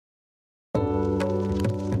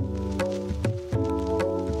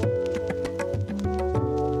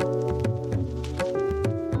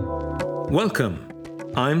Welcome.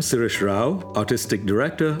 I'm Suresh Rao, Artistic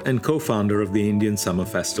Director and co-founder of the Indian Summer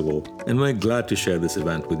Festival, and we're glad to share this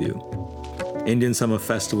event with you. Indian Summer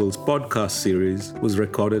Festival's podcast series was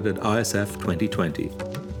recorded at ISF 2020.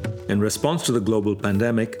 In response to the global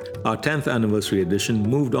pandemic, our 10th anniversary edition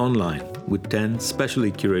moved online with 10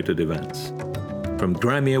 specially curated events. From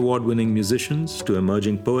Grammy Award-winning musicians to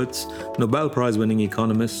emerging poets, Nobel Prize-winning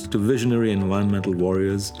economists to visionary environmental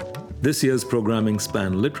warriors, this year's programming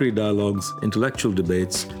spanned literary dialogues, intellectual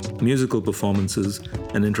debates, musical performances,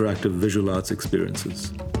 and interactive visual arts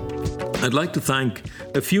experiences. I'd like to thank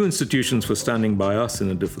a few institutions for standing by us in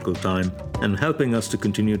a difficult time and helping us to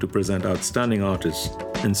continue to present outstanding artists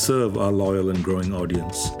and serve our loyal and growing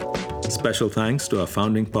audience. Special thanks to our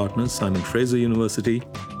founding partners, Simon Fraser University,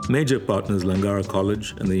 major partners Langara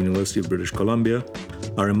College and the University of British Columbia,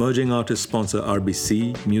 our emerging artist sponsor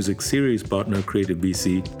RBC, music series partner Creative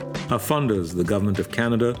BC, our funders, the Government of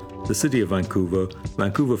Canada, the City of Vancouver,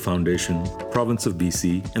 Vancouver Foundation, Province of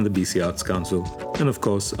BC, and the BC Arts Council, and of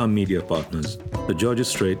course, our media partners, the Georgia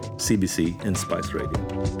Strait, CBC, and Spice Radio.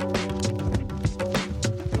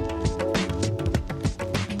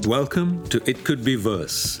 Welcome to It Could Be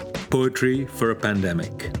Verse, Poetry for a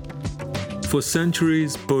Pandemic. For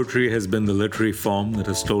centuries, poetry has been the literary form that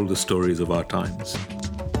has told the stories of our times.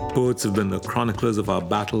 Poets have been the chroniclers of our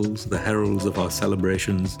battles, the heralds of our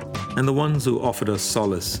celebrations, and the ones who offered us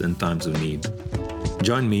solace in times of need.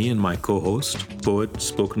 Join me and my co-host, poet,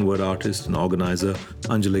 spoken word artist, and organizer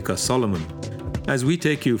Angelika Solomon, as we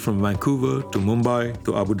take you from Vancouver to Mumbai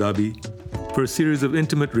to Abu Dhabi for a series of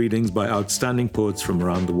intimate readings by outstanding poets from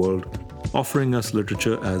around the world, offering us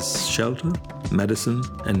literature as shelter, medicine,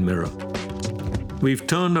 and mirror. We've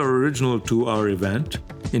turned our original 2-hour event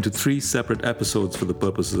into 3 separate episodes for the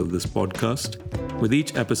purposes of this podcast, with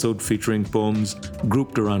each episode featuring poems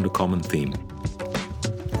grouped around a common theme.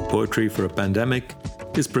 Poetry for a Pandemic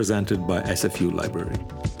is presented by SFU Library.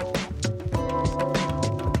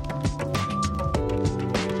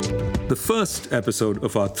 The first episode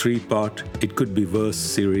of our 3-part It Could Be Verse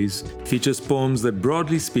series features poems that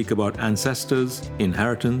broadly speak about ancestors,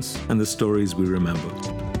 inheritance, and the stories we remember.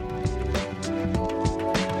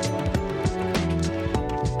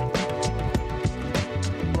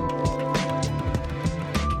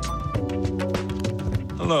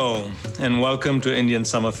 Hello, and welcome to Indian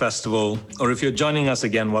Summer Festival, or if you're joining us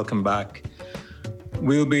again, welcome back.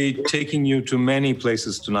 We'll be taking you to many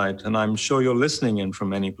places tonight, and I'm sure you're listening in from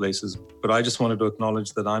many places, but I just wanted to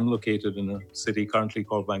acknowledge that I'm located in a city currently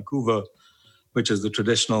called Vancouver, which is the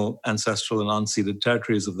traditional, ancestral, and unceded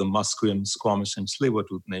territories of the Musqueam, Squamish, and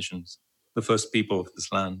Tsleil-Waututh nations, the first people of this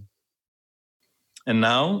land. And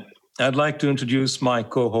now, I'd like to introduce my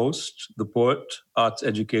co-host, the poet, arts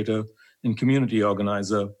educator, and community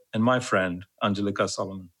organizer, and my friend, Angelika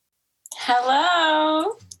Solomon.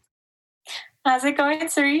 Hello. How's it going,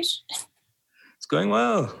 Suresh? It's going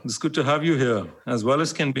well. It's good to have you here, as well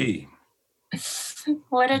as can be.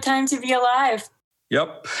 What a time to be alive.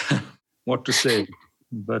 Yep. What to say?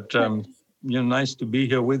 But, nice to be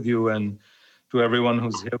here with you and to everyone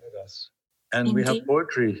who's here with us. And Indeed. We have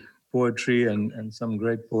poetry and some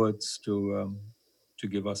great poets to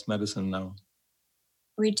give us medicine now.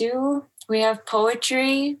 We do. We have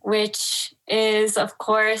poetry, which is, of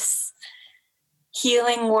course,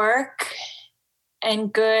 healing work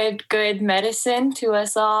and good medicine to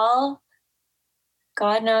us all.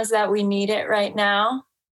 God knows that we need it right now.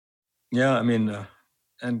 Yeah,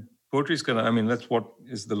 and poetry's that's what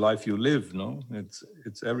is the life you live, no?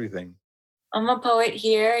 It's everything. I'm a poet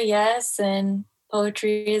here, yes, and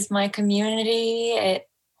poetry is my community. It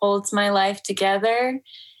holds my life together.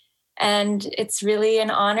 And it's really an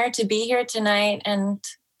honor to be here tonight, and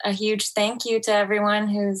a huge thank you to everyone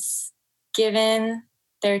who's given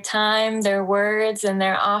their time, their words, and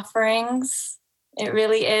their offerings. It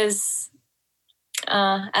really is,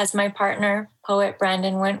 as my partner, poet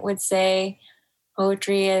Brandon Wint would say,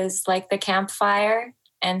 poetry is like the campfire,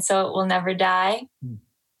 and so it will never die,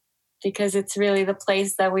 because it's really the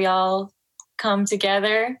place that we all come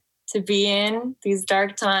together to be in these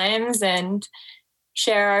dark times and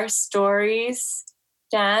share our stories,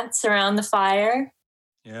 dance around the fire.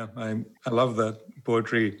 Yeah, I love that.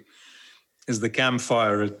 Poetry is the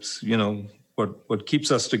campfire. It's, what keeps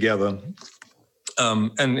us together.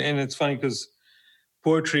 And it's funny because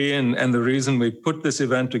poetry and the reason we put this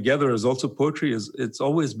event together is also poetry it's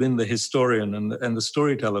always been the historian and the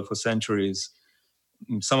storyteller for centuries.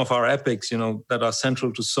 Some of our epics, that are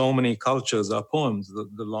central to so many cultures are poems.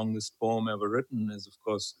 The longest poem ever written is, of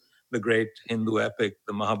course, the great Hindu epic,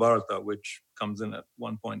 the Mahabharata, which comes in at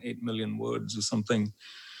 1.8 million words or something.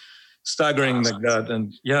 staggering like that.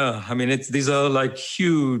 And yeah, I mean, these are like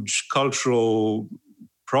huge cultural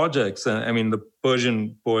projects. I mean, the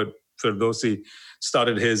Persian poet Ferdowsi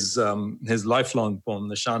started his lifelong poem,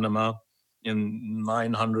 the Shahnameh, in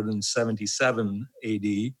 977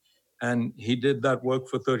 AD, and he did that work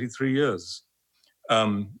for 33 years.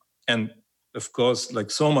 And of course, like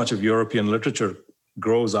so much of European literature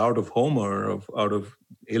grows out of Homer, out of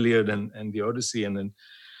Iliad and the Odyssey, and then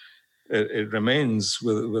it remains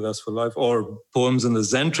with us for life. Or poems in the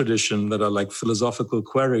Zen tradition that are like philosophical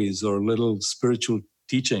queries or little spiritual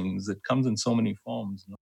teachings. It comes in so many forms.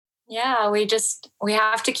 Yeah, we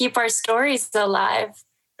have to keep our stories alive.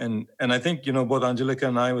 And I think, both Angelica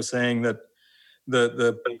and I were saying that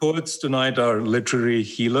the poets tonight are literary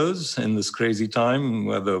healers in this crazy time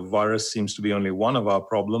where the virus seems to be only one of our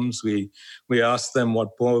problems. We ask them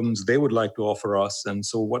what poems they would like to offer us. And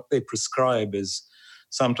so what they prescribe is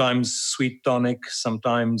sometimes sweet tonic,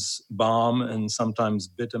 sometimes balm, and sometimes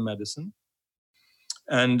bitter medicine.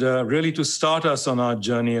 And really to start us on our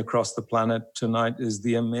journey across the planet tonight is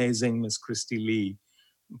the amazing Miss Christy Lee,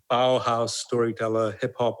 powerhouse storyteller,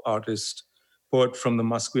 hip-hop artist, poet from the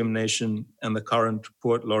Musqueam Nation, and the current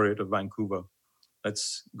Poet Laureate of Vancouver.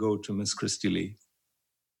 Let's go to Miss Christy Lee.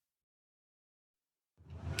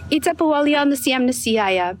 Ita Pawalian the Siam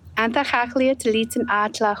Nasiaya, Antha Hachlia to Litan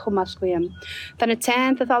Atla Humasqueam, then a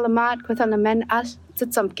tenth of Alamat with an amen as to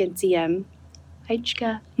Tzumkin Tiem.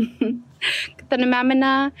 Heichka.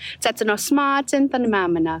 Tanamamana, Tatano Smartin,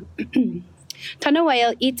 Tanamamana.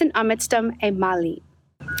 Tanawale eaten amitstum a Mali.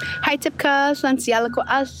 Haitipka, Lansialako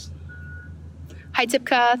as.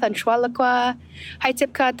 Haitipka, Thanshwalakwa.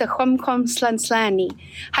 Haitipka, the Humkom Slanslani.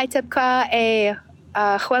 Haitipka, a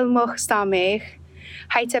Huelmoch Stamech.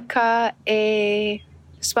 Haitipka, a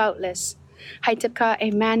Spoutless. Haitipka,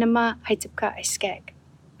 a Manama. Haitipka, a Skeg.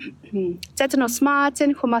 Tatano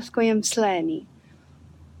Smartin, Humasqueam Slani.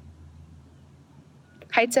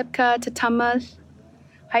 Haitipka, Tatamas.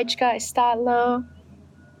 Heichka, a Statlo.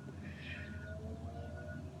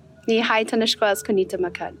 Ni Haitanashquas Konita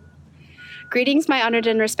Makan. Greetings, my honored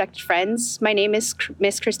and respected friends. My name is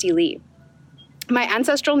Miss Christy Lee. My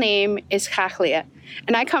ancestral name is Chachlia,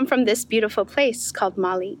 and I come from this beautiful place called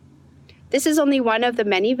Mali. This is only one of the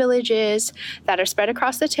many villages that are spread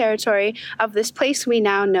across the territory of this place we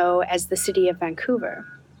now know as the city of Vancouver.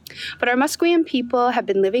 But our Musqueam people have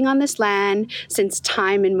been living on this land since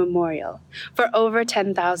time immemorial, for over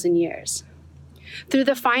 10,000 years. Through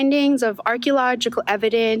the findings of archaeological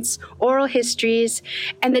evidence, oral histories,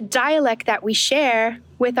 and the dialect that we share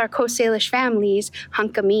with our Coast Salish families,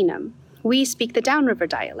 Hunkaminam, we speak the downriver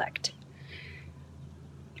dialect.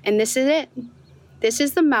 And this is it. This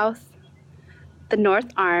is the mouth, the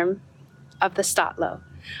north arm of the Statlo,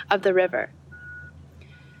 of the river.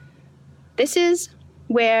 This is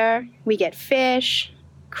where we get fish,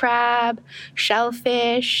 crab,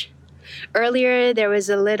 shellfish. Earlier, there was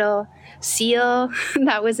a little seal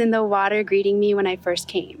that was in the water greeting me when I first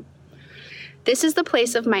came. This is the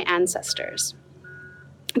place of my ancestors.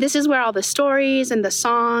 This is where all the stories and the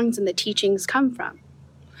songs and the teachings come from.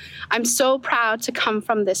 I'm so proud to come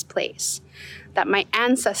from this place that my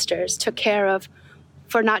ancestors took care of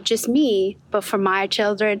for not just me, but for my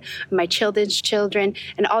children, my children's children,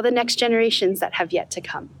 and all the next generations that have yet to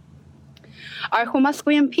come. Our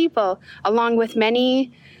Humasqueam people, along with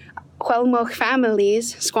many Huelmoch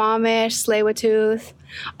families, Squamish, Tsleil-Waututh,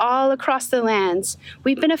 all across the lands,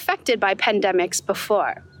 we've been affected by pandemics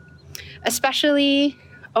before, especially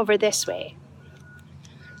over this way.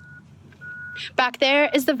 Back there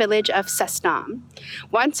is the village of Sesnam,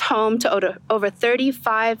 once home to over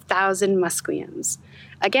 35,000 Musqueams,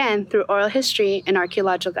 again through oral history and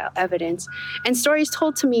archaeological evidence, and stories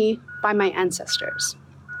told to me by my ancestors.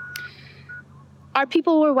 Our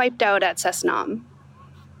people were wiped out at Sesnam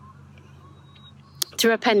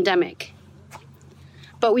through a pandemic,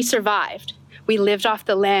 but we survived. We lived off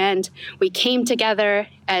the land. We came together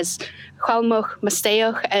as Huelmoch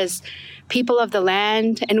Masteoch, as people of the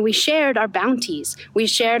land, and we shared our bounties. We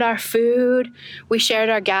shared our food. We shared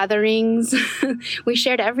our gatherings. We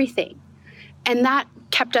shared everything. And that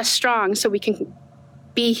kept us strong so we can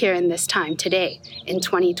be here in this time today, in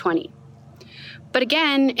 2020. But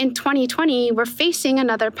again, in 2020, we're facing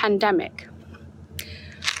another pandemic.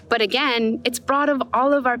 But again, it's brought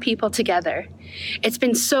all of our people together. It's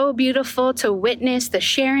been so beautiful to witness the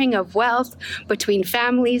sharing of wealth between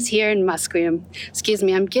families here in Musqueam. Excuse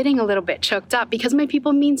me, I'm getting a little bit choked up because my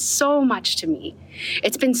people mean so much to me.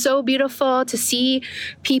 It's been so beautiful to see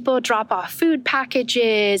people drop off food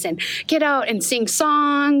packages and get out and sing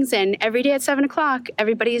songs. And every day at 7 o'clock,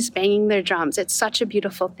 everybody's banging their drums. It's such a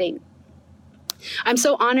beautiful thing. I'm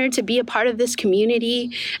so honored to be a part of this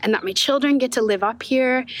community and that my children get to live up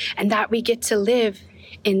here and that we get to live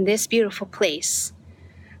in this beautiful place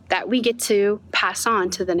that we get to pass on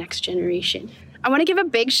to the next generation. I want to give a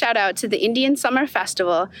big shout out to the Indian Summer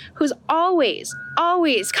Festival, who's always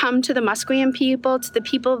come to the Musqueam people, to the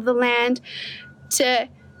people of the land, to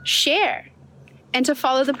share and to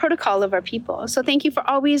follow the protocol of our people. So thank you for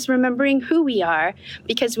always remembering who we are,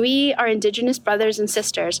 because we are Indigenous brothers and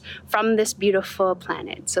sisters from this beautiful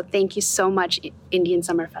planet. So thank you so much, Indian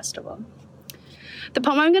Summer Festival. The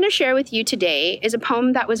poem I'm going to share with you today is a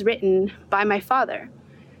poem that was written by my father.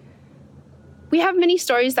 We have many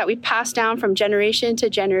stories that we pass down from generation to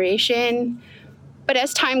generation, but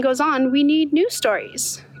as time goes on, we need new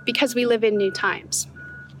stories because we live in new times.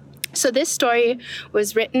 So this story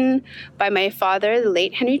was written by my father, the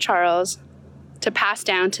late Henry Charles, to pass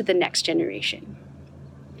down to the next generation.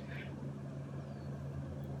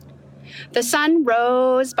 The sun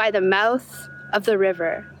rose by the mouth of the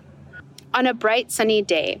river. On a bright sunny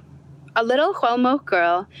day, a little Huelmoch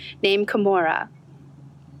girl named Kamora.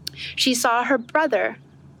 She saw her brother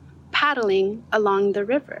paddling along the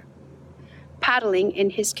river, paddling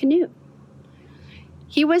in his canoe.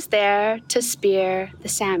 He was there to spear the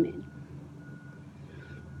salmon.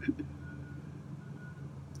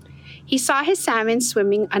 He saw his salmon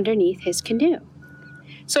swimming underneath his canoe.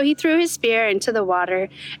 So he threw his spear into the water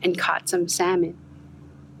and caught some salmon.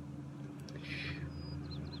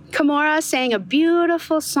 Kamora sang a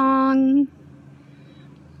beautiful song.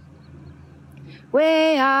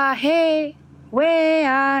 Way-ah-hey,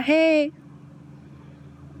 way-ah-hey.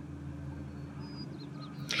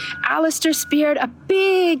 Alistair speared a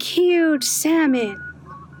big, huge salmon,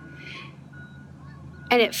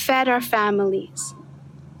 and it fed our families.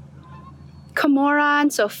 Kamora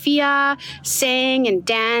and Sophia sang and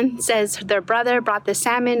danced as their brother brought the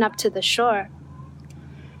salmon up to the shore.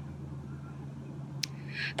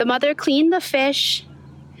 The mother cleaned the fish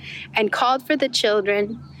and called for the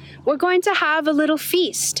children. We're going to have a little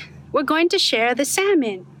feast. We're going to share the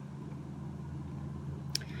salmon.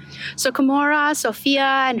 So Kamora,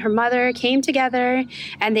 Sophia, and her mother came together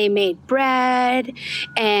and they made bread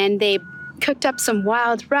and they cooked up some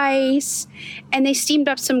wild rice and they steamed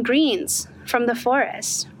up some greens from the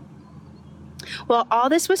forest. While all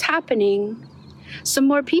this was happening, some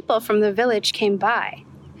more people from the village came by.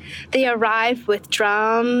 They arrived with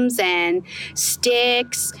drums and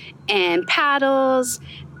sticks and paddles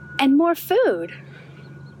and more food.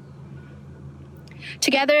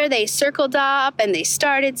 Together, they circled up and they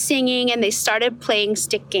started singing and they started playing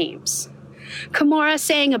stick games. Kamora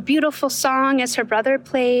sang a beautiful song as her brother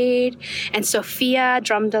played, and Sophia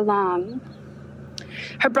drummed along.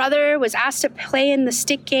 Her brother was asked to play in the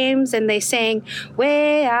stick games, and they sang,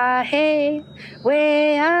 way-ah-hey,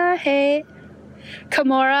 way-ah-hey.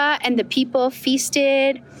 Kamora and the people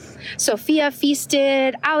feasted. Sophia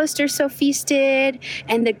feasted, Alistair so feasted,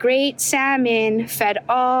 and the great salmon fed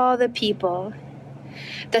all the people.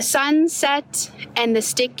 The sun set and the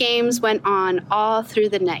stick games went on all through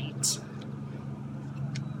the night.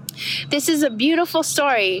 This is a beautiful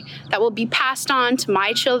story that will be passed on to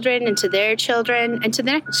my children and to their children and to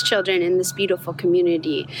the next children in this beautiful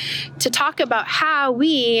community, to talk about how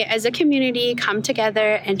we as a community come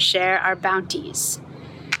together and share our bounties.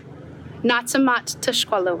 Natsamat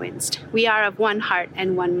Tushkwalawinst. We are of one heart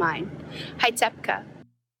and one mind. Haitsepka.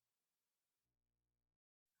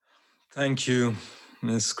 Thank you,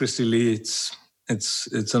 Ms. Christy Lee. It's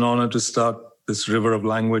an honor to start this river of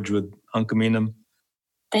language with Ankaminam.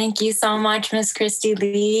 Thank you so much, Ms. Christy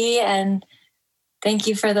Lee, and thank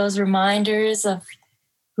you for those reminders of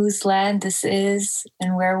whose land this is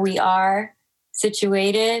and where we are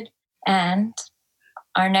situated. And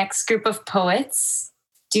our next group of poets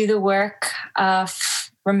do the work of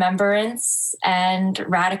remembrance and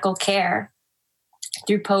radical care.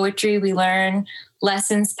 Through poetry, we learn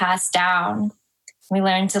lessons passed down. We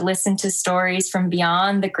learn to listen to stories from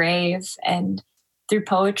beyond the grave, and through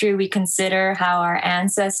poetry, we consider how our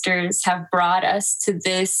ancestors have brought us to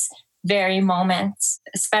this very moment,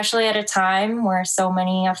 especially at a time where so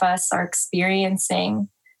many of us are experiencing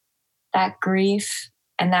that grief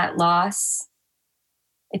and that loss.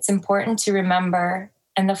 It's important to remember,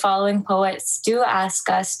 and the following poets do ask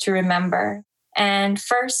us to remember. And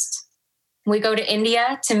first, we go to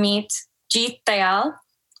India to meet Jeet Dayal,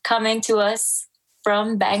 coming to us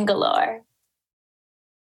from Bangalore.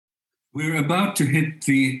 We're about to hit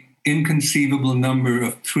the inconceivable number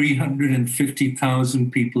of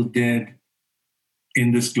 350,000 people dead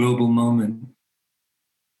in this global moment.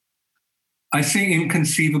 I say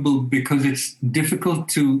inconceivable because it's difficult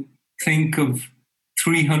to think of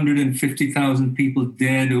 350,000 people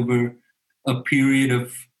dead over a period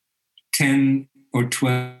of 10 or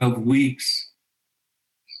 12 weeks,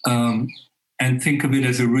 and think of it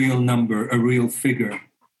as a real number, a real figure.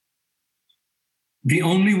 The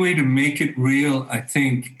only way to make it real, I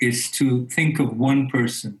think, is to think of one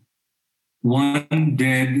person, one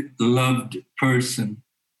dead, loved person,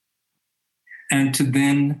 and to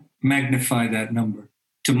then magnify that number,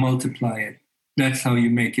 to multiply it. That's how you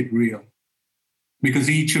make it real. Because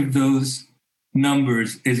each of those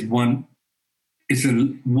numbers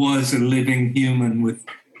was a living human with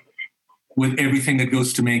everything that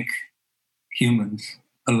goes to make humans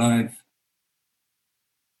alive.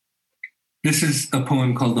 This is a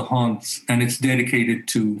poem called The Haunts, and it's dedicated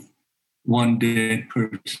to one dead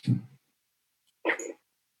person.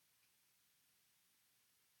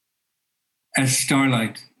 As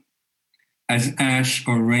starlight, as ash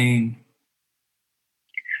or rain,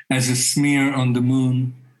 as a smear on the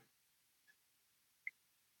moon,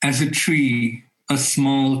 as a tree, a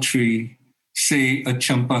small tree, say a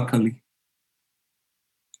champakali,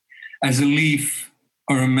 as a leaf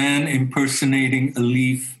or a man impersonating a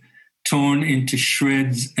leaf torn into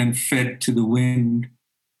shreds and fed to the wind,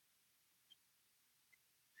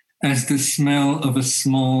 as the smell of a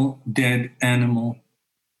small dead animal,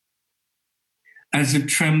 as a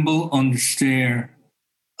tremble on the stair,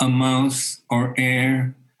 a mouse or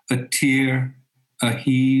air, a tear, a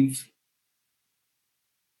heave,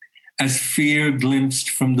 as fear glimpsed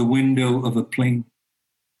from the window of a plane,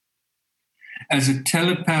 as a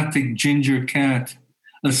telepathic ginger cat,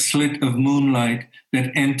 a slit of moonlight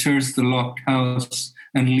that enters the locked house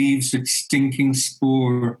and leaves its stinking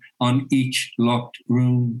spore on each locked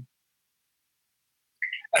room,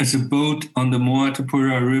 as a boat on the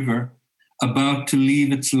Moatapura River about to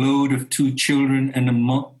leave its load of 2 children and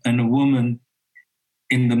a woman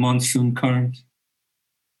in the monsoon current.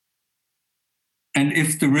 And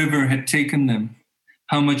if the river had taken them,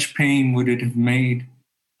 how much pain would it have made?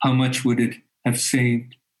 How much would it have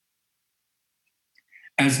saved?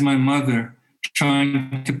 As my mother,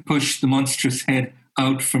 trying to push the monstrous head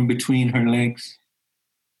out from between her legs.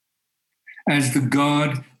 As the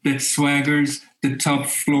god that swaggers the top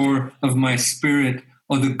floor of my spirit,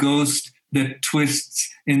 or the ghost that twists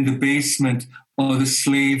in the basement, or the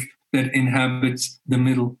slave that inhabits the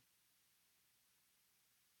middle.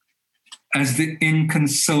 As the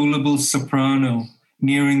inconsolable soprano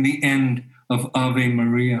nearing the end of Ave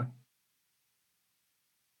Maria.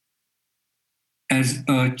 As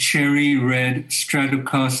a cherry red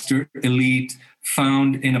Stratocaster Elite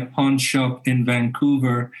found in a pawn shop in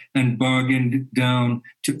Vancouver and bargained down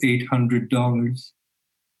to $800.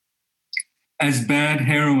 As bad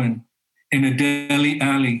heroin in a deli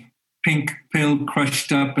alley, pink pill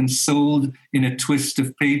crushed up and sold in a twist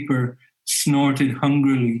of paper, snorted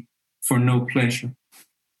hungrily for no pleasure.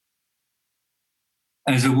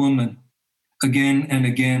 As a woman, again and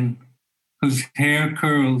again, whose hair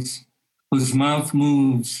curls, whose mouth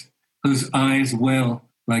moves, whose eyes well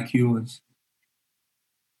like yours.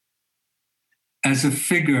 As a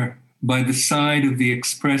figure by the side of the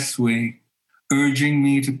expressway, urging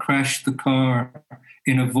me to crash the car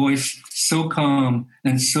in a voice so calm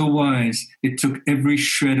and so wise, it took every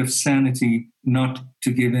shred of sanity not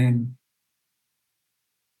to give in.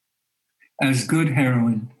 As good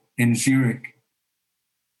heroin in Zurich.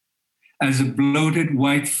 As a bloated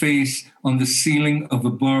white face on the ceiling of a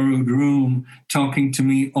borrowed room, talking to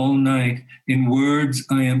me all night in words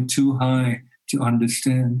I am too high to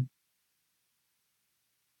understand.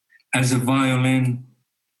 As a violin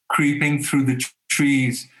creeping through the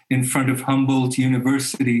trees in front of Humboldt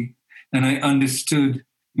University, and I understood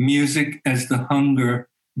music as the hunger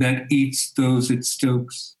that eats those it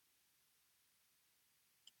stokes.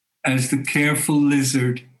 As the careful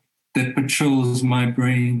lizard that patrols my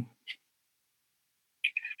brain.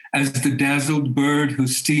 As the dazzled bird who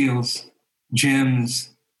steals gems,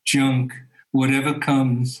 junk, whatever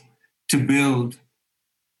comes to build.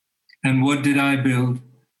 And what did I build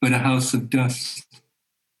but a house of dust?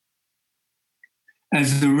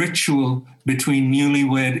 As the ritual between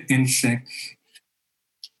newlywed insects.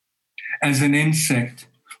 As an insect,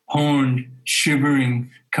 horned,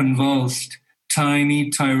 shivering, convulsed, tiny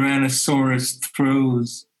Tyrannosaurus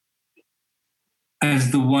throws.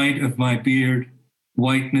 As the white of my beard,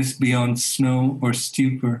 whiteness beyond snow or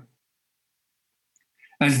stupor.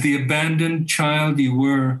 As the abandoned child you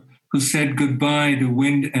were, who said goodbye to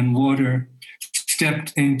wind and water,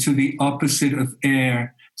 stepped into the opposite of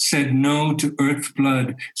air, said no to earth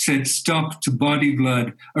blood, said stop to body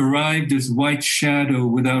blood, arrived as white shadow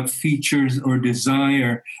without features or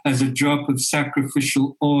desire, as a drop of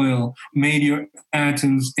sacrificial oil, made your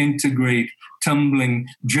atoms integrate, tumbling,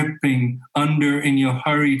 dripping under in your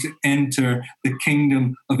hurry to enter the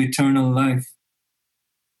kingdom of eternal life.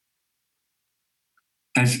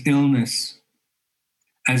 As illness,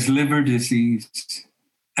 as liver disease,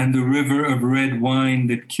 and the river of red wine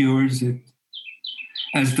that cures it,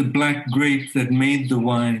 as the black grape that made the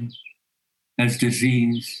wine, as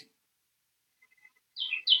disease,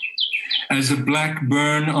 as a black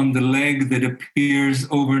burn on the leg that appears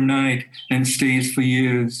overnight and stays for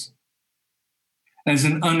years, as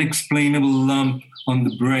an unexplainable lump on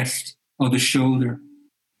the breast or the shoulder,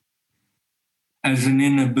 as an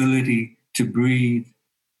inability to breathe,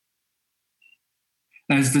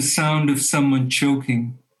 as the sound of someone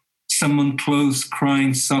choking, someone close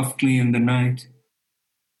crying softly in the night,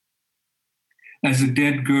 as a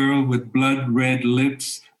dead girl with blood-red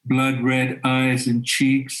lips, blood-red eyes and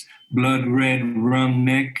cheeks, blood-red wrung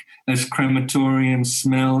neck, as crematorium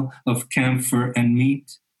smell of camphor and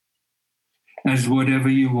meat, as whatever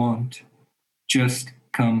you want, just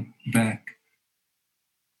come back.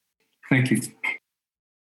 Thank you.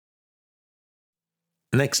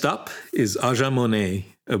 Next up is Aja Monet,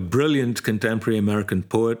 a brilliant contemporary American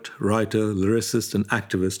poet, writer, lyricist, and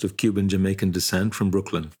activist of Cuban-Jamaican descent from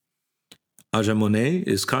Brooklyn. Aja Monet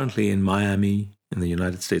is currently in Miami in the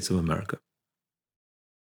United States of America.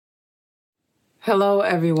 Hello,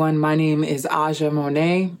 everyone. My name is Aja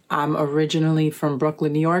Monet. I'm originally from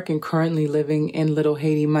Brooklyn, New York, and currently living in Little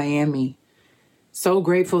Haiti, Miami. So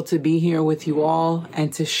grateful to be here with you all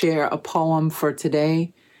and to share a poem for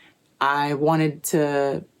today. I wanted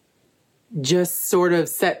to just sort of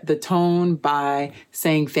set the tone by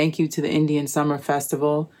saying thank you to the Indian Summer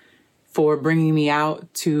Festival for bringing me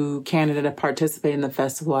out to Canada to participate in the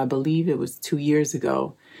festival. I believe it was 2 years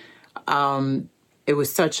ago. It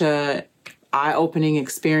was such a eye-opening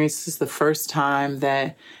experience. This is the first time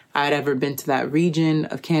that I'd ever been to that region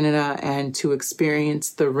of Canada, and to experience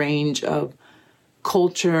the range of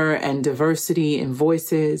culture and diversity and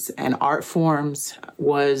voices and art forms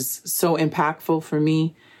was so impactful for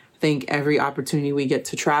me. I think every opportunity we get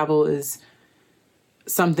to travel is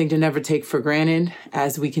something to never take for granted,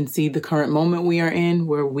 as we can see the current moment we are in,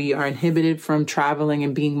 where we are inhibited from traveling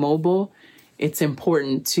and being mobile. It's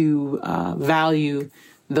important to value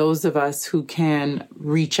those of us who can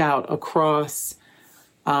reach out across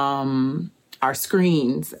our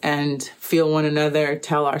screens and feel one another,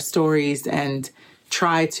 tell our stories, and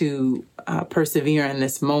try to persevere in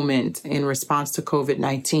this moment in response to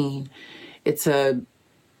COVID-19. It's a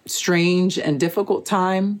strange and difficult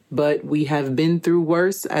time, but we have been through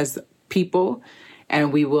worse as people,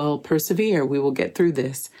 and we will persevere. We will get through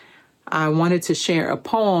this. I wanted to share a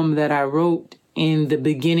poem that I wrote in the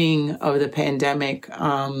beginning of the pandemic,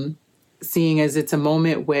 seeing as it's a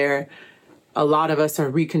moment where a lot of us are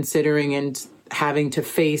reconsidering and having to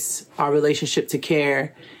face our relationship to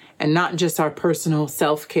care, and not just our personal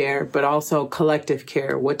self-care, but also collective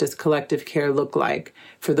care. What does collective care look like?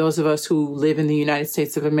 For those of us who live in the United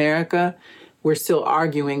States of America, we're still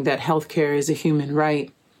arguing that healthcare is a human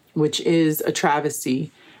right, which is a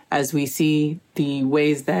travesty as we see the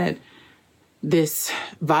ways that this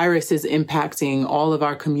virus is impacting all of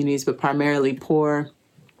our communities, but primarily poor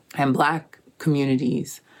and Black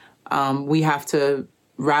communities. We have to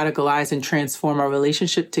radicalize and transform our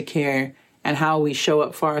relationship to care and how we show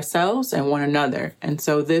up for ourselves and one another. And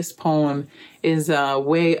so this poem is a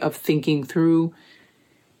way of thinking through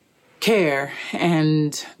care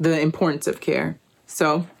and the importance of care.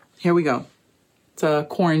 So here we go. It's a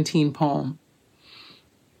quarantine poem.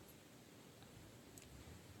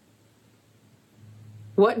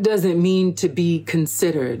 What does it mean to be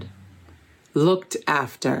considered, looked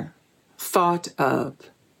after, thought of,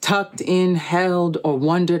 tucked in, held, or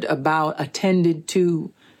wondered about, attended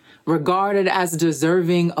to, regarded as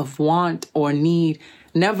deserving of want or need,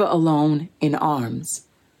 never alone in arms,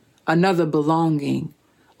 another belonging,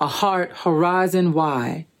 a heart horizon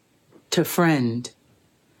wide, to friend,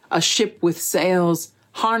 a ship with sails,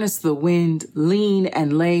 harness the wind, lean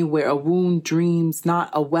and lay where a wound dreams, not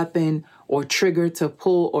a weapon or trigger to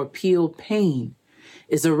pull or peel pain,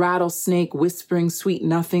 is a rattlesnake whispering sweet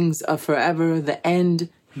nothings of forever, the end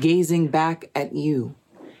gazing back at you.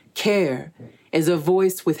 Care is a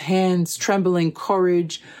voice with hands trembling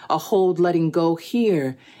courage, a hold letting go.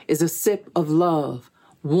 Here is a sip of love,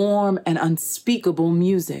 warm and unspeakable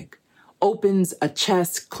music, opens a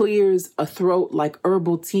chest, clears a throat like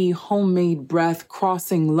herbal tea, homemade breath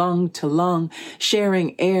crossing lung to lung,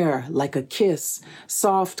 sharing air like a kiss,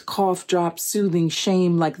 soft cough drops soothing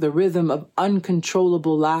shame like the rhythm of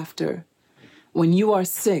uncontrollable laughter. When you are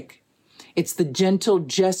sick, it's the gentle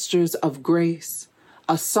gestures of grace,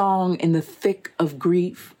 a song in the thick of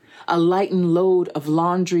grief, a lightened load of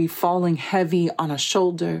laundry falling heavy on a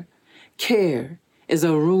shoulder. Care is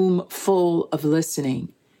a room full of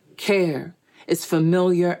listening. Care is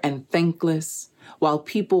familiar and thankless. While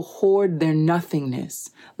people hoard their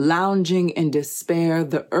nothingness, lounging in despair,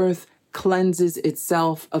 the earth cleanses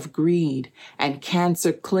itself of greed and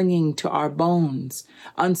cancer clinging to our bones.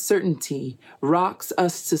 Uncertainty rocks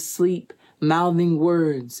us to sleep, mouthing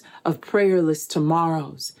words of prayerless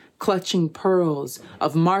tomorrows, clutching pearls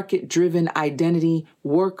of market-driven identity,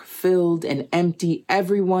 work-filled and empty.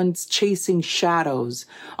 Everyone's chasing shadows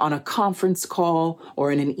on a conference call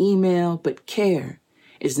or in an email, but care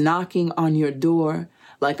is knocking on your door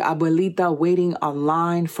like abuelita waiting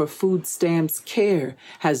online for food stamps. Care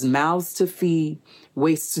has mouths to feed,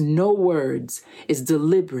 wastes no words, is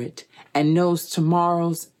deliberate, and knows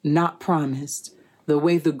tomorrow's not promised. The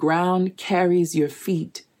way the ground carries your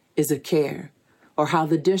feet is a care. Or how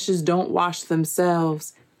the dishes don't wash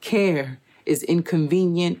themselves. Care is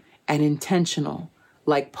inconvenient and intentional,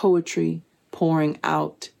 like poetry pouring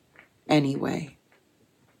out anyway.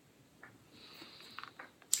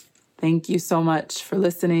 Thank you so much for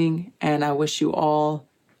listening, and I wish you all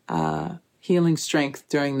healing strength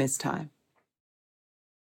during this time.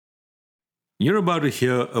 You're about to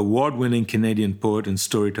hear award-winning Canadian poet and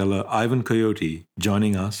storyteller Ivan Coyote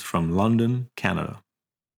joining us from London, Canada.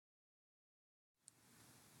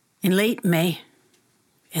 In late May,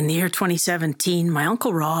 in the year 2017, my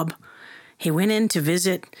Uncle Rob, he went in to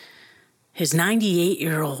visit his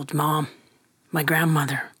 98-year-old mom, my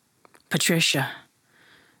grandmother, Patricia,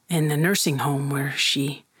 in the nursing home where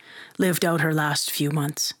she lived out her last few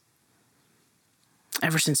months,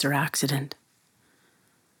 ever since her accident.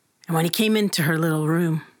 And when he came into her little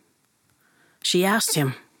room, she asked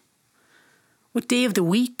him what day of the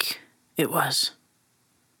week it was.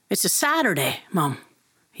 "It's a Saturday, Mum,"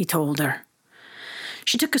 he told her.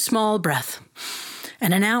 She took a small breath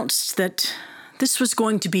and announced that this was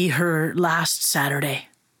going to be her last Saturday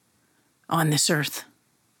on this earth.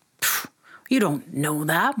 "You don't know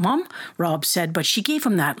that, Mum," Rob said, but she gave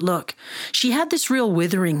him that look. She had this real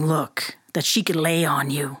withering look that she could lay on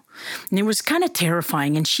you. And it was kind of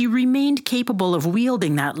terrifying, and she remained capable of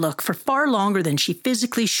wielding that look for far longer than she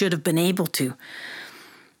physically should have been able to.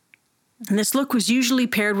 And this look was usually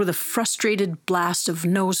paired with a frustrated blast of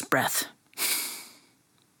nose breath.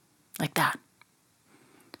 Like that.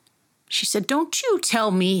 She said, "Don't you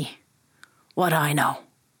tell me what I know.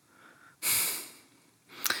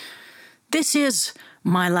 This is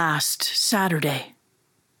my last Saturday.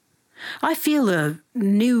 I feel a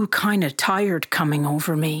new kind of tired coming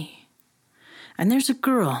over me. And there's a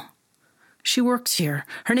girl. She works here.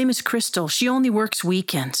 Her name is Crystal. She only works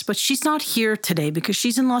weekends, but she's not here today because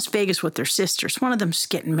she's in Las Vegas with her sisters. One of them's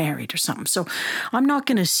getting married or something, so I'm not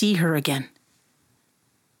going to see her again.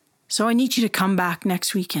 So I need you to come back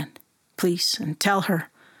next weekend, please, and tell her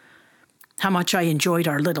how much I enjoyed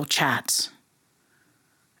our little chats.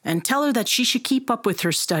 And tell her that she should keep up with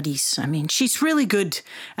her studies. I mean, she's really good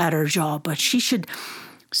at her job, but she should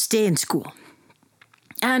stay in school.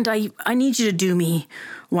 And I need you to do me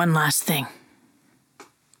one last thing."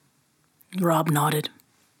 Rob nodded.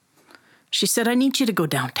 She said, "I need you to go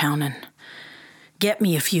downtown and get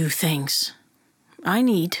me a few things I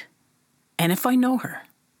need, and if I know her."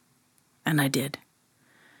 And I did.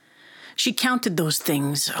 She counted those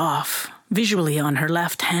things off visually on her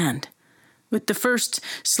left hand, with the first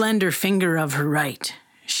slender finger of her right.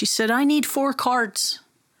 She said, "I need 4 cards.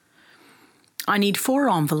 I need 4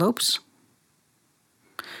 envelopes.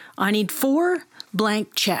 I need 4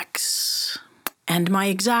 blank checks and my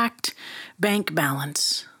exact bank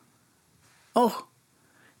balance. Oh,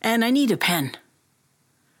 and I need a pen."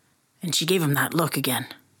 And she gave him that look again.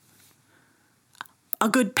 A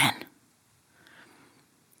good pen.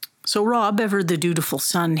 So Rob, ever the dutiful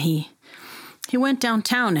son, he went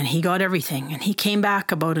downtown and he got everything, and he came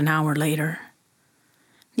back about an hour later.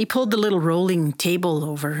 He pulled the little rolling table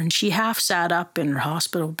over, and she half sat up in her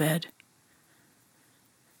hospital bed.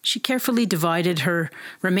 She carefully divided her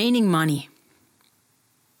remaining money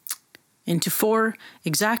into 4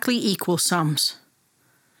 exactly equal sums,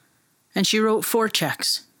 and she wrote 4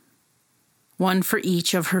 checks, one for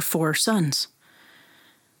each of her 4 sons.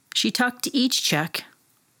 She tucked each check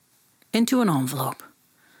into an envelope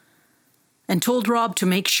and told Rob to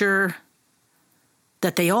make sure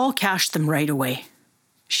that they all cashed them right away.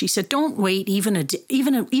 She said, don't wait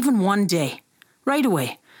even one day, right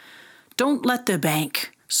away. Don't let the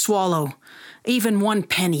bank swallow even one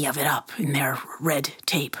penny of it up in their red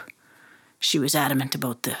tape. She was adamant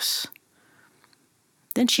about this.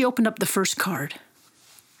 Then she opened up the first card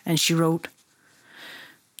and she wrote,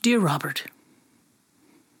 Dear Robert,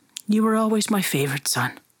 you were always my favorite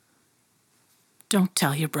son. Don't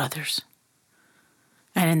tell your brothers.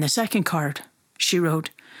 And in the second card, she wrote,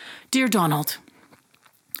 Dear Donald,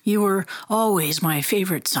 you were always my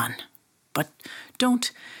favorite son, but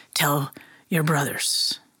don't tell your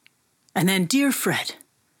brothers. And then, Dear Fred,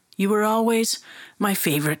 you were always my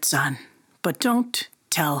favorite son, but don't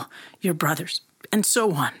tell your brothers. And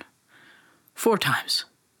so on. 4 times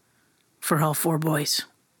for all 4 boys.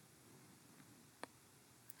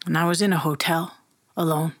 And I was in a hotel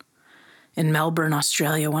alone in Melbourne,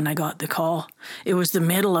 Australia when I got the call. It was the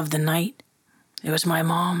middle of the night. It was my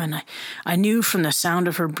mom, and I knew from the sound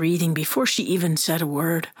of her breathing before she even said a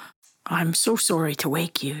word. I'm so sorry to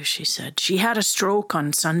wake you, she said. She had a stroke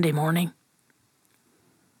on Sunday morning,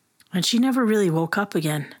 and she never really woke up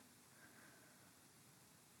again.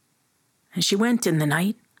 And she went in the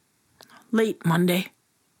night, late Monday.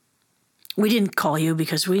 We didn't call you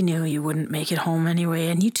because we knew you wouldn't make it home anyway,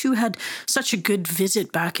 and you two had such a good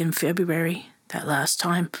visit back in February, that last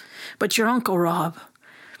time. But your Uncle Rob,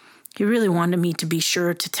 he really wanted me to be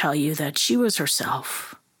sure to tell you that she was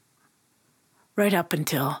herself, right up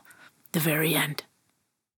until the very end.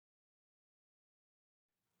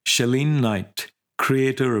 Shalene Knight,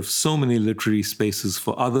 creator of so many literary spaces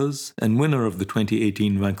for others and winner of the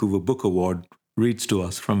 2018 Vancouver Book Award, reads to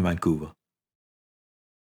us from Vancouver.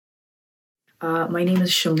 My name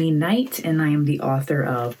is Shalene Knight, and I am the author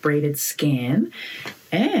of Braided Skin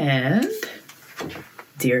and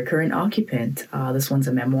Dear Current Occupant. This one's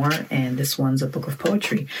a memoir, and this one's a book of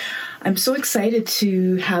poetry. I'm so excited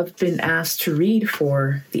to have been asked to read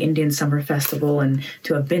for the Indian Summer Festival and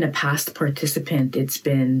to have been a past participant. It's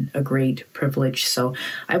been a great privilege. So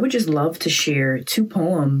I would just love to share 2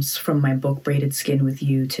 poems from my book, Braided Skin, with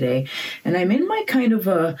you today. And I'm in my kind of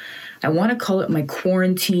I want to call it my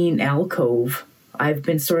quarantine alcove. I've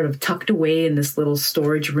been sort of tucked away in this little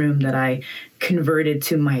storage room that I converted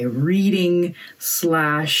to my reading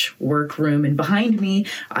 / work room. And behind me,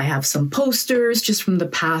 I have some posters just from the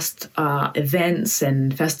past events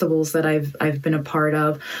and festivals that I've been a part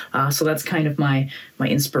of. So that's kind of my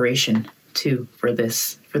inspiration too for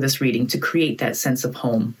this reading, to create that sense of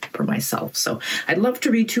home for myself. So I'd love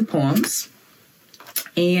to read 2 poems.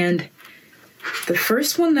 And the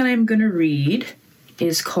first one that I'm going to read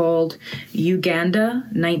is called Uganda,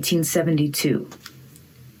 1972.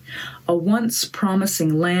 A once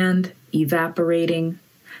promising land evaporating,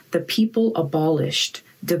 the people abolished,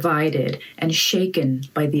 divided, and shaken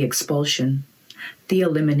by the expulsion, the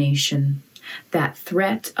elimination. That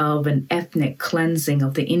threat of an ethnic cleansing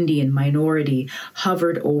of the Indian minority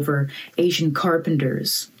hovered over Asian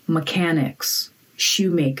carpenters, mechanics,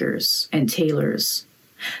 shoemakers, and tailors.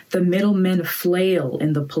 The middlemen flail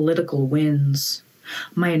in the political winds.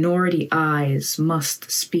 Minority eyes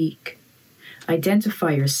must speak.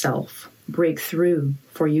 Identify yourself. Break through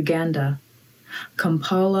for Uganda.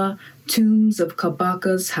 Kampala, tombs of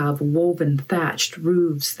kabakas have woven thatched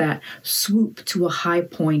roofs that swoop to a high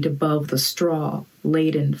point above the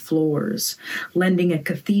straw-laden floors, lending a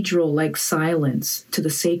cathedral-like silence to the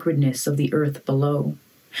sacredness of the earth below,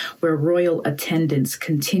 where royal attendants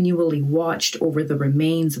continually watched over the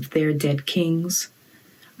remains of their dead kings.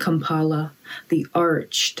 Kampala, the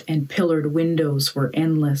arched and pillared windows were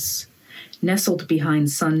endless. Nestled behind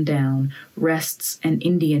sundown rests an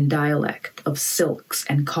Indian dialect of silks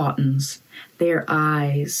and cottons, their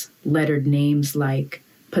eyes lettered names like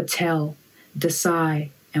Patel, Desai,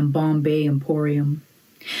 and Bombay Emporium.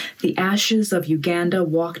 The ashes of Uganda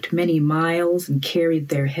walked many miles and carried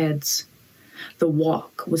their heads. The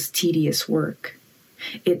walk was tedious work.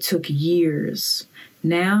 It took years.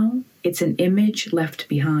 Now it's an image left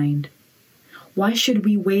behind. Why should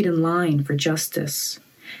we wait in line for justice?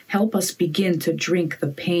 Help us begin to drink the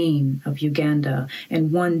pain of Uganda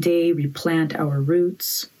and one day replant our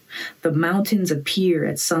roots. The mountains appear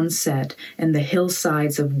at sunset and the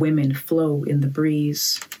hillsides of women flow in the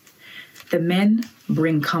breeze. The men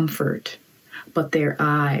bring comfort, but their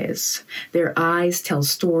eyes tell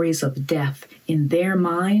stories of death. In their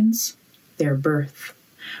minds, their birth.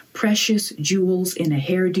 Precious jewels in a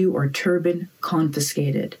hairdo or turban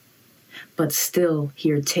confiscated, but still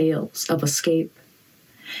hear tales of escape.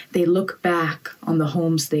 They look back on the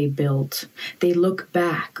homes they built. They look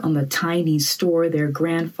back on the tiny store their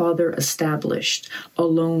grandfather established,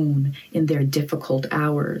 alone in their difficult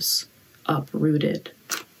hours, uprooted.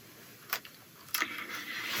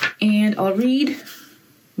 And I'll read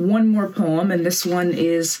one more poem, and this one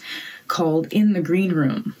is called In the Green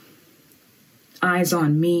Room. Eyes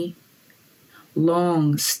on me,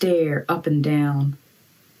 long stare up and down,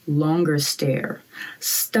 longer stare,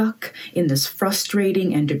 stuck in this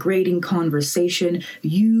frustrating and degrading conversation,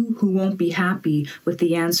 you who won't be happy with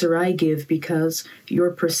the answer I give because your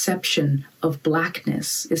perception of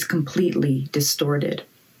blackness is completely distorted.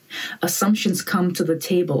 Assumptions come to the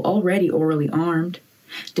table already orally armed,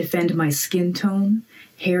 defend my skin tone,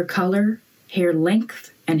 hair color, hair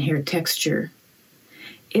length, and hair texture.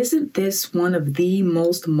 Isn't this one of the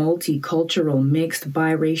most multicultural, mixed,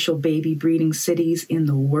 biracial baby breeding cities in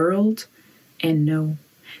the world? And no,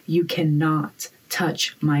 you cannot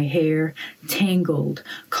touch my hair, tangled,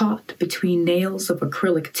 caught between nails of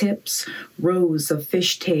acrylic tips, rows of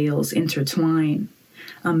fishtails intertwine.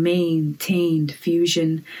 A maintained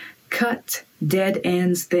fusion, cut dead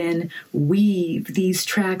ends, then weave these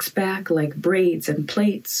tracks back like braids and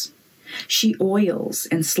plates. She oils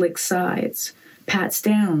and slicks sides, pats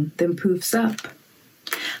down, then poofs up.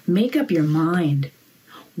 Make up your mind.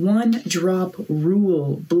 One drop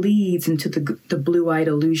rule bleeds into the blue-eyed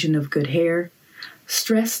illusion of good hair,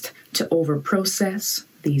 stressed to overprocess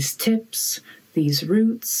these tips, these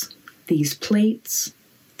roots, these plaits,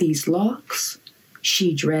 these locks.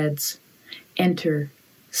 She dreads. Enter,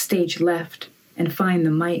 stage left, and find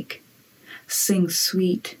the mic. Sing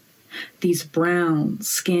sweet. These brown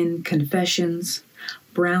skin confessions,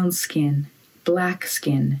 brown skin, black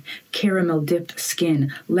skin, caramel-dipped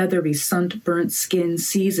skin, leathery, sun-burnt skin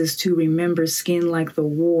seizes to remember skin like the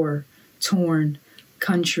war, torn,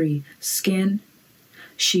 country, skin.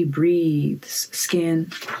 She breathes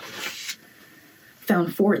skin.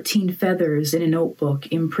 Found 14 feathers in a notebook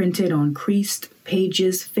imprinted on creased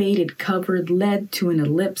pages, faded covered, led to an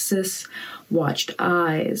ellipsis, watched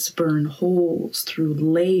eyes burn holes through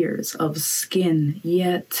layers of skin,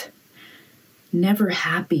 yet never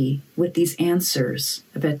happy with these answers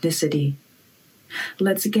of ethnicity.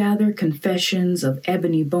 Let's gather confessions of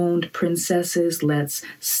ebony-boned princesses. Let's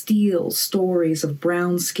steal stories of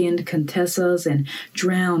brown-skinned contessas and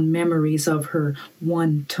drown memories of her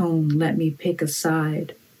one tone. Let me pick a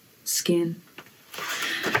side. Skin.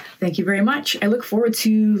 Thank you very much. I look forward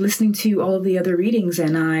to listening to all of the other readings,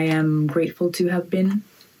 and I am grateful to have been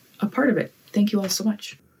a part of it. Thank you all so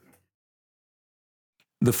much.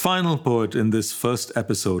 The final poet in this first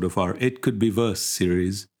episode of our It Could Be Verse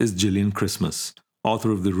series is Gillian Christmas,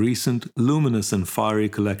 author of the recent luminous and fiery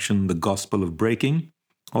collection The Gospel of Breaking,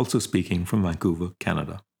 also speaking from Vancouver,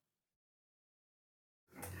 Canada.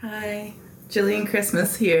 Hi, Gillian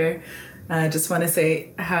Christmas here. I just want to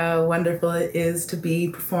say how wonderful it is to be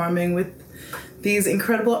performing with these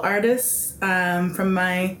incredible artists from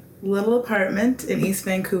my little apartment in East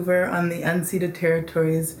Vancouver on the unceded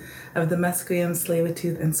territories of the Musqueam,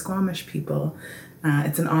 Tsleil-Waututh, and Squamish people.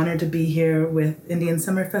 It's an honor to be here with Indian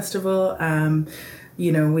Summer Festival.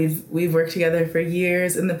 We've worked together for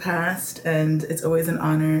years in the past, and it's always an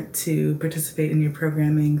honor to participate in your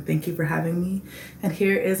programming. Thank you for having me. And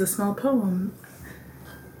here is a small poem,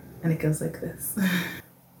 and it goes like this.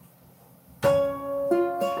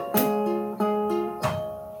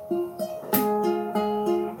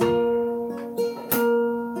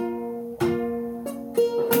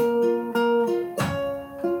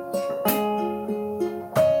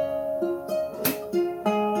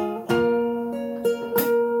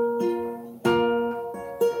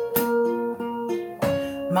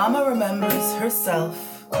 Mama remembers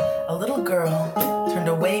herself, a little girl, turned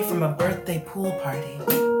away from a birthday pool party.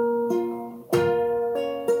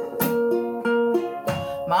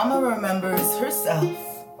 Mama remembers herself,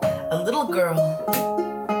 a little girl,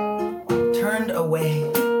 turned away.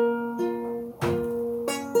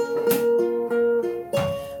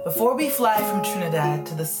 Before we fly from Trinidad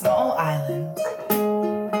to the small island,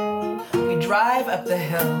 we drive up the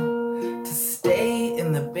hill to stay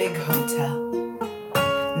in the big hotel.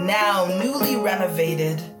 Now newly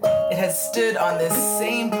renovated, it has stood on this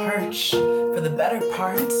same perch for the better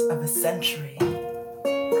part of a century.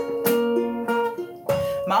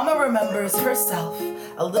 Mama remembers herself,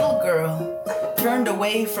 a little girl, turned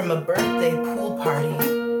away from a birthday pool party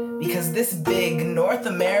because this big North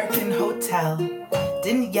American hotel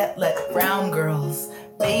didn't yet let brown girls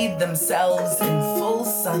bathe themselves in full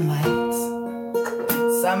sunlight.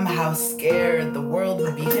 Somehow scared the world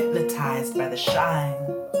would be hypnotized by the shine.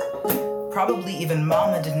 Probably even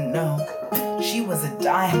Mama didn't know. She was a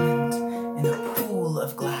diamond in a pool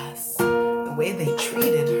of glass, the way they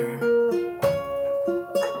treated her.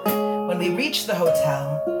 When we reached the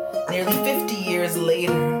hotel, nearly 50 years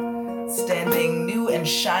later, standing new and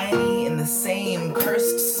shiny in the same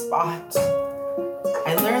cursed spot,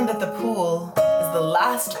 I learned that the pool is the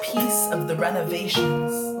last piece of the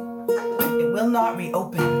renovations. It will not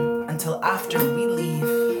reopen until after we leave.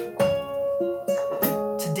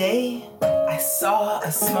 Today, I saw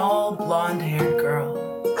a small blonde-haired girl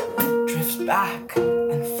drift back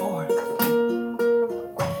and forth.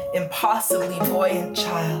 Impossibly buoyant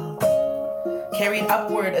child, carried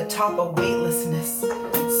upward atop a weightlessness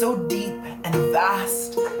so deep and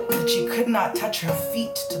vast that she could not touch her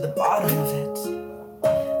feet to the bottom of it.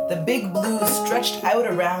 The big blue stretched out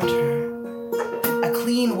around her, a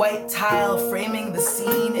clean white tile framing the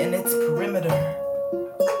scene in its perimeter.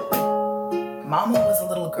 Mama was a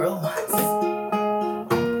little girl once.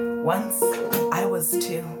 Once I was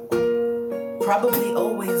too. Probably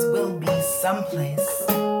always will be someplace.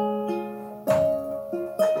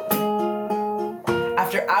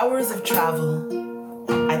 After hours of travel,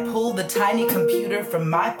 I pulled the tiny computer from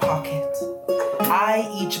my pocket.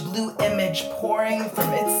 Each blue image pouring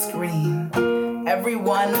from its screen, every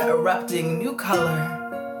one erupting new color.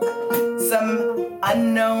 Some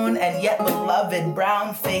unknown and yet beloved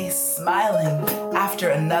brown face smiling after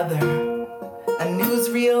another. A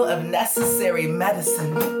newsreel of necessary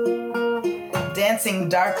medicine. Dancing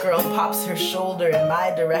dark girl pops her shoulder in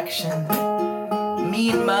my direction.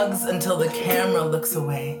 Mean mugs until the camera looks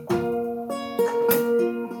away.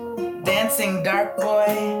 Dancing dark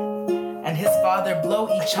boy and his father blow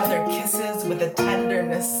each other kisses with a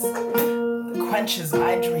tenderness that quenches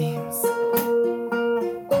my dreams.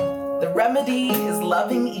 The remedy is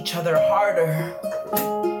loving each other harder.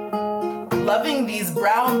 Loving these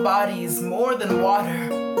brown bodies more than water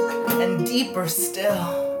and deeper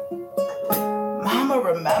still. Mama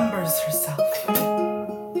remembers herself.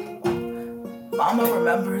 Mama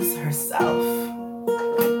remembers herself.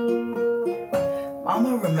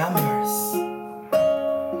 Mama remembers.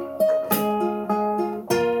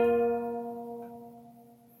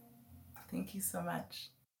 Thank you so much.